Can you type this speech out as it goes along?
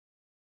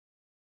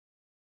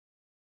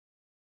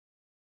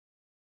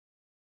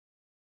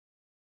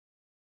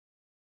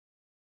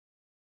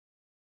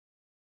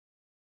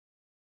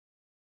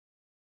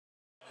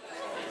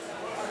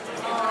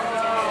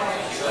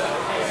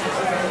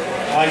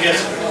guess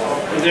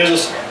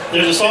there's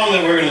a song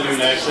that we're going to do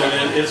next,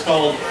 and it's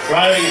called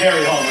Driving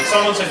Harry Home. And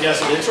someone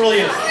suggested it's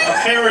really a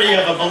parody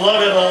of a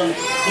beloved old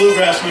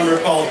bluegrass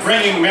number called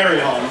Bringing Mary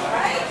Home.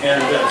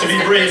 And to be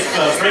brief,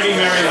 Bringing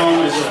Mary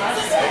Home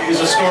is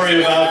a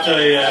story about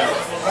a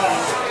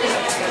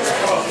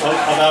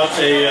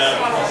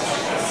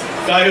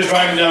guy who's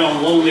driving down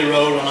a lonely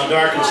road on a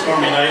dark and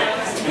stormy night,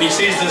 and he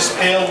sees this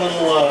pale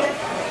little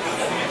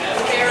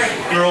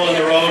girl in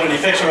the road, and he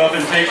picks her up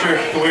and takes her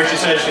to where she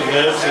says she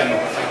lives, and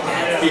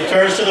he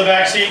turns to the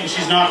back seat and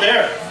she's not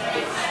there.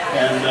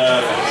 And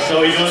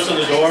so he goes to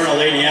the door and a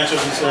lady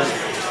answers and says,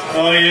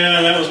 "Oh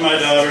yeah, that was my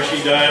daughter.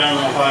 She died on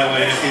the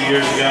highway a few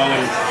years ago,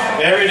 and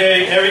every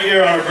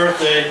year on her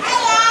birthday,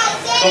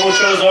 someone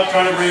shows up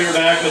trying to bring her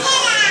back, but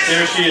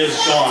there she is,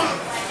 gone."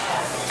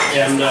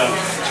 And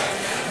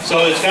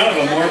so it's kind of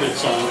a morbid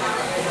song.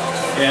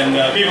 And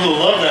people who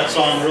love that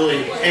song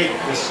really hate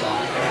this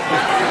song.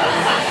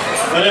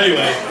 But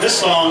anyway, this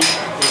song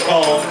is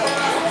called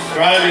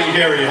Driving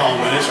Harry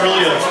Home, and it's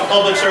really a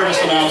public service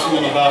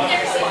announcement about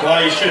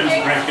why you shouldn't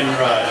drink and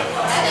drive.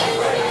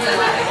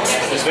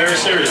 It's very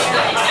serious.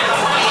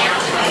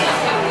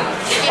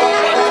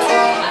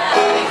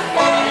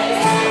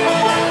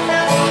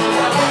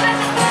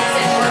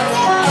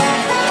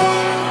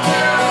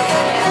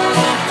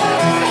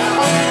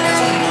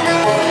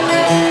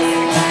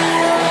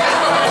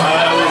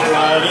 I was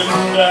riding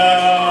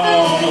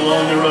down a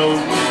lonely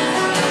road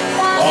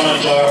on a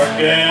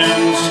dark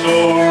and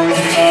stormy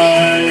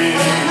night.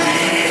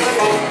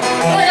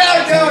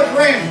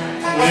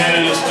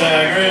 When a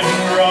staggering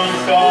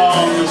drunk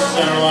on the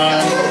center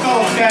line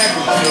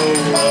showed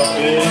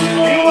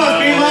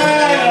up in my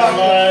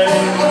light,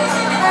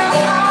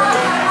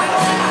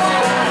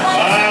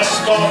 I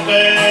stopped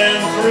and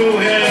threw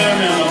him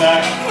in the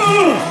back,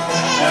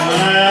 and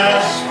then I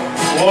asked,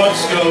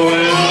 "What's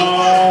going on?"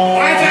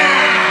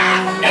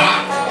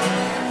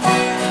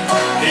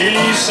 He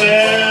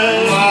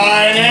said,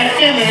 "My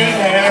name is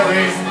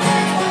Harry.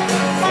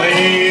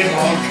 Please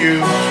won't you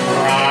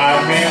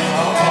drive me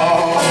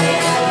home?"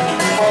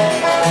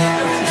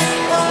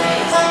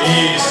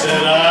 He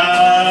said,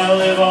 "I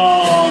live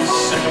on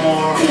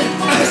Sycamore.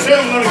 I said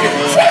I'm going to get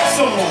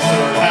Sycamore.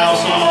 Third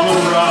house on the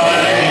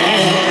right."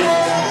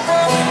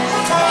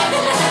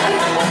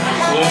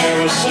 There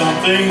was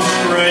something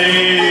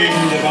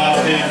strange about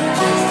him.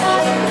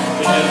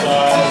 His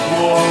eyes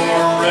more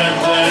red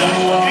than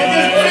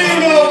white. What do you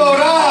know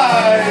about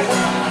eyes?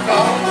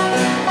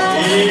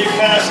 He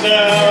passed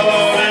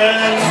out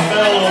and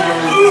fell over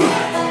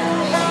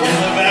in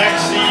the back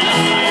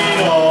seat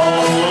all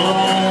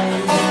alone.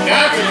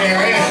 Gotcha,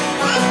 Harry.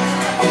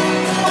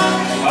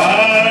 I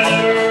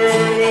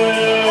never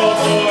will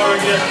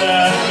forget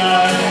that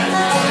night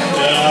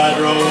that I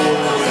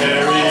drove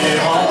Harry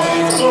home.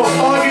 It's so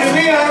foggy to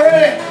me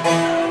already.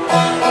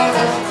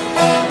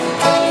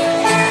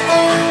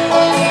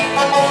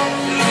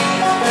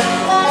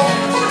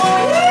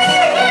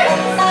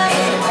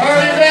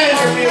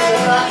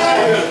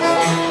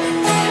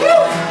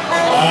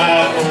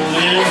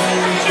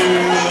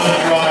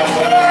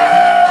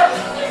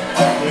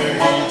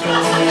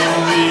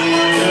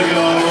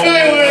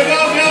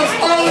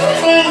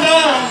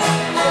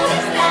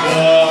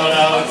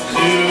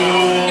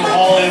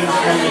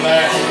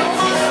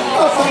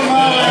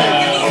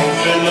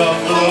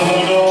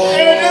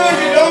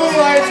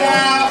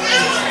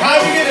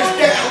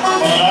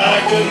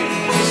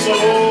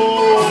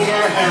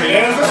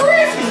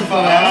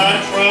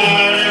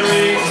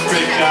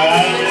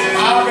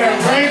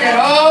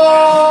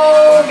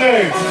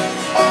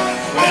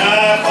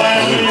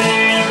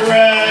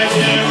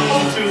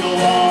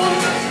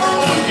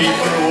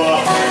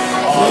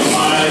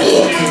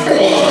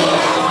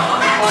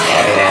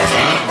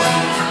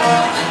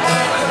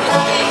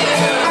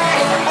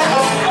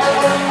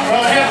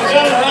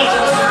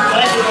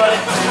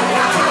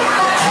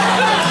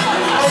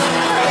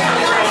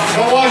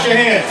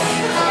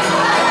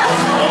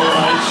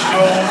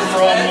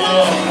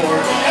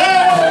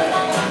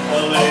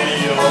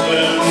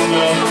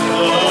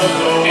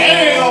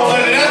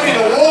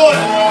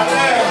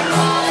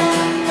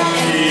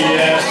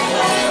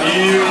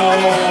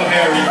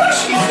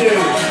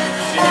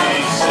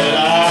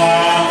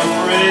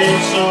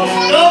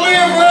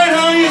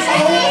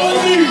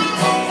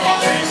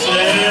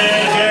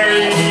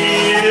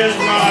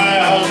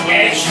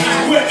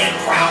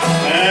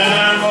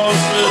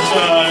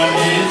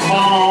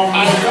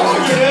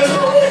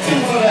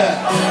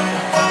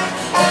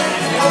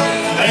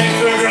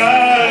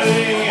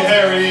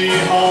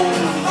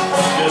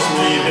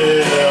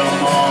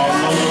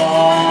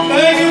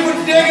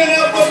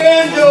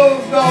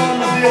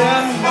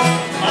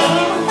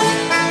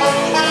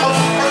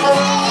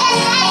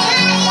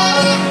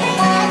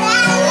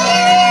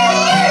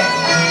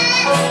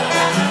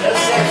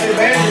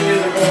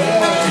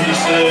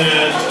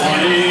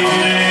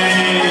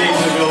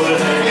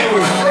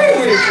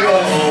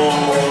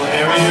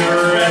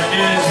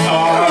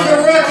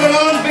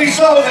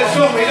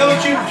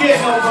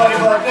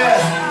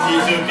 He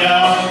took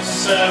out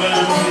 7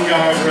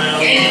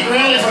 guardrails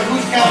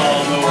on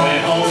the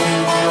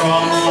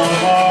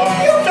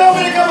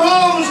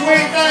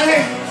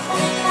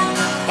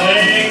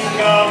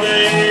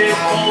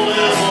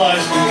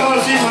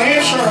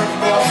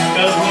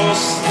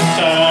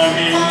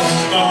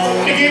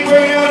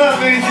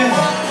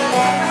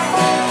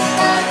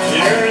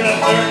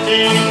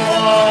 13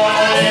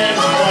 one in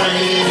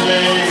 20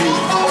 days,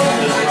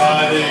 just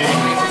driving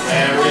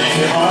Harry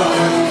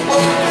home.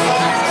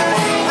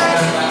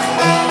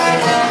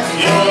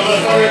 You're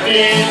the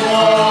 13th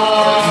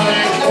one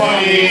in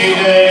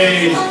 20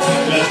 days,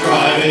 just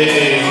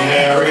driving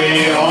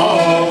Harry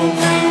home.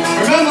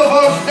 Remember,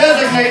 folks,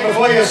 designate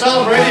before you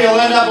celebrate, you'll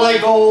end up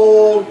like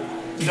old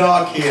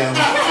Doc here.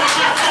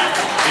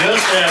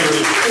 Just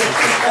average.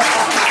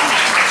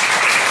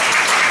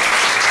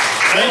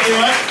 Thank you,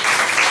 Mike.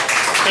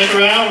 Stick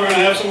around, we're going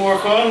to have some more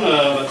fun,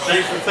 but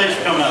thanks for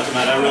coming out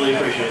tonight. I really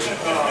appreciate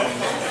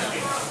it.